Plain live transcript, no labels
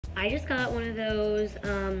I just got one of those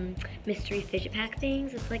mystery fidget pack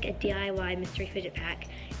things. It's like a DIY mystery fidget pack,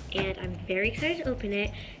 and I'm very excited to open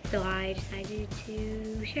it, so I decided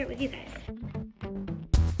to share it with you guys.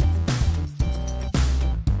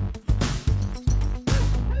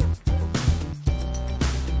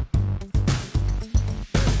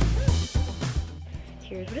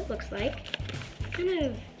 Here's what it looks like. Kind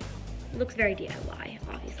of looks very DIY,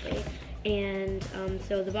 obviously. And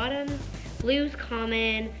so the bottom, blue's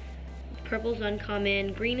common, purple's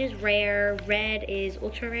uncommon, green is rare, red is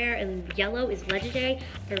ultra rare, and yellow is legendary.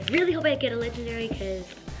 I really hope I get a legendary because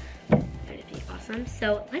that would be awesome.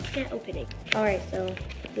 So let's get opening. All right, so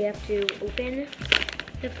we have to open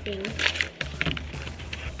the thing.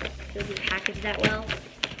 It doesn't package that well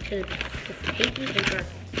because it's tapey paper.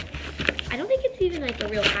 I don't think it's even like a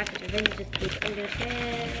real package. I think it's just tape under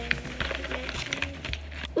it.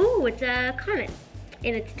 Ooh, it's a common,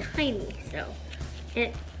 and it's tiny, so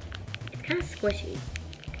it's kind of squishy.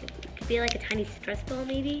 It could be like a tiny stress ball,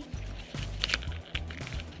 maybe.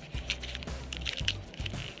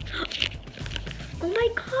 Oh my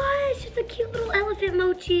gosh, it's a cute little elephant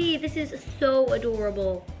mochi. This is so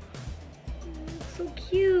adorable. It's so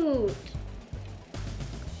cute.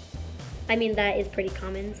 I mean, that is pretty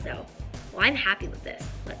common, so well, I'm happy with this.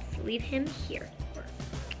 Let's leave him here.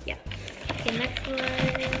 Yeah. Okay, next one.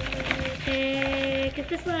 Pick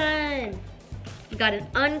this one. We got an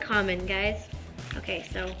uncommon, guys. Okay,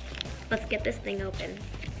 so let's get this thing open.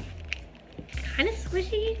 Kind of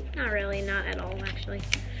squishy. Not really, not at all, actually.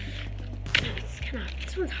 It's kind of,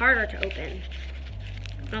 this one's harder to open.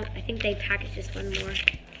 Oh, I think they packaged this one more.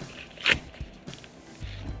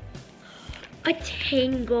 A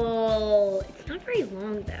tangle. It's not very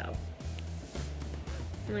long though.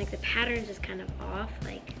 And like the pattern's just kind of off.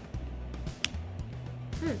 Like,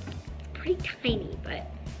 it's pretty tiny, but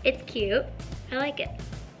it's cute. I like it.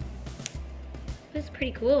 It's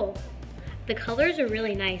pretty cool. The colors are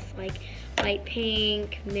really nice, like light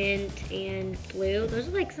pink, mint, and blue. Those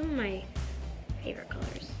are like some of my favorite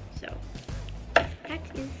colors. So that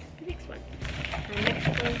is the next one. Next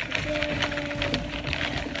one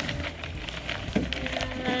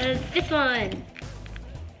is this one.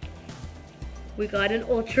 We got an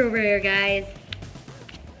ultra rare, guys.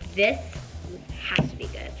 This has to be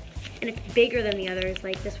good. And it's bigger than the others.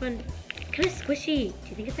 Like this one, kind of squishy. Do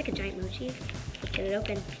you think it's like a giant mochi? Let's get it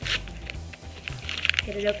open.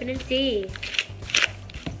 Get it open and see.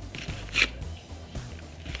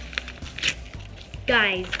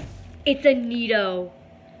 Guys, it's a Nito.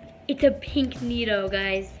 It's a pink Nito,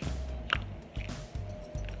 guys.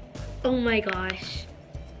 Oh my gosh.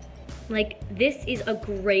 Like, this is a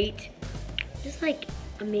great, just like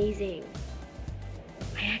amazing.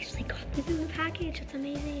 I actually got this in the package. It's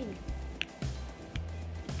amazing.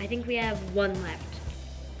 I think we have one left.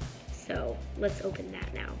 So let's open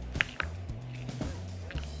that now.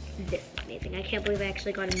 This is amazing. I can't believe I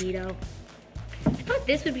actually got a Nito. I thought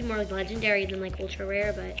this would be more legendary than like ultra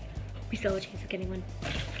rare, but we still have a chance of getting one.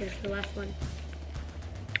 Okay, this is the last one.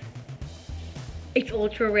 It's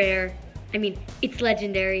ultra rare. I mean, it's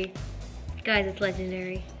legendary. Guys, it's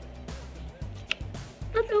legendary.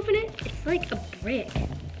 Let's open it. It's like a brick.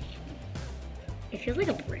 It feels like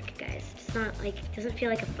a brick, guys. It's not like, it doesn't feel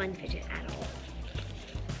like a fun fidget at all.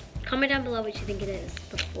 Comment down below what you think it is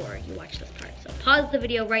before you watch this part. So pause the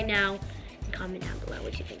video right now and comment down below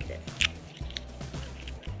what you think it is.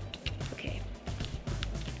 Okay.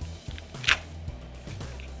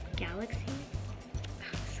 Galaxy.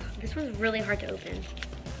 This one's really hard to open.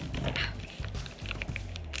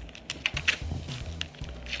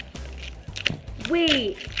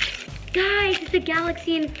 Wait, guys, it's a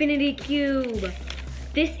Galaxy Infinity Cube.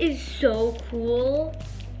 This is so cool.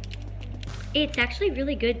 It's actually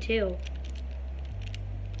really good too.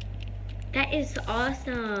 That is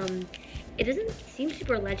awesome. It doesn't seem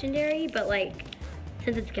super legendary, but like,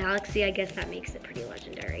 since it's Galaxy, I guess that makes it pretty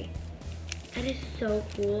legendary. That is so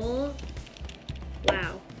cool.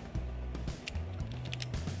 Wow.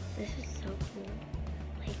 This is so cool.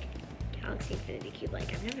 Like, Galaxy Infinity Cube,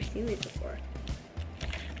 like, I've never seen these before.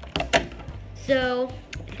 So,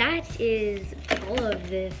 that is all of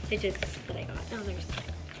the fidgets that I got. Oh, there's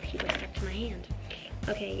paper stuck to my hand.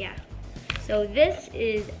 Okay, yeah. So this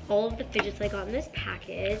is all of the fidgets I got in this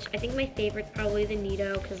package. I think my favorite's probably the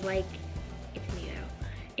Nito, because like, it's a Nito.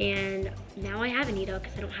 And now I have a Nito,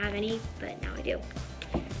 because I don't have any, but now I do.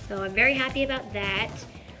 So I'm very happy about that.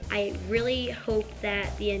 I really hope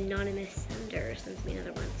that the anonymous sender sends me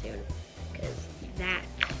another one soon, because that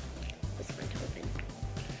was fun to open.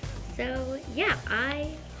 So yeah, I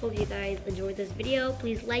hope you guys enjoyed this video.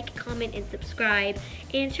 Please like, comment, and subscribe.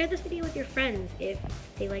 And share this video with your friends if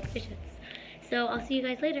they like fidgets. So I'll see you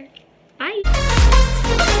guys later. Bye!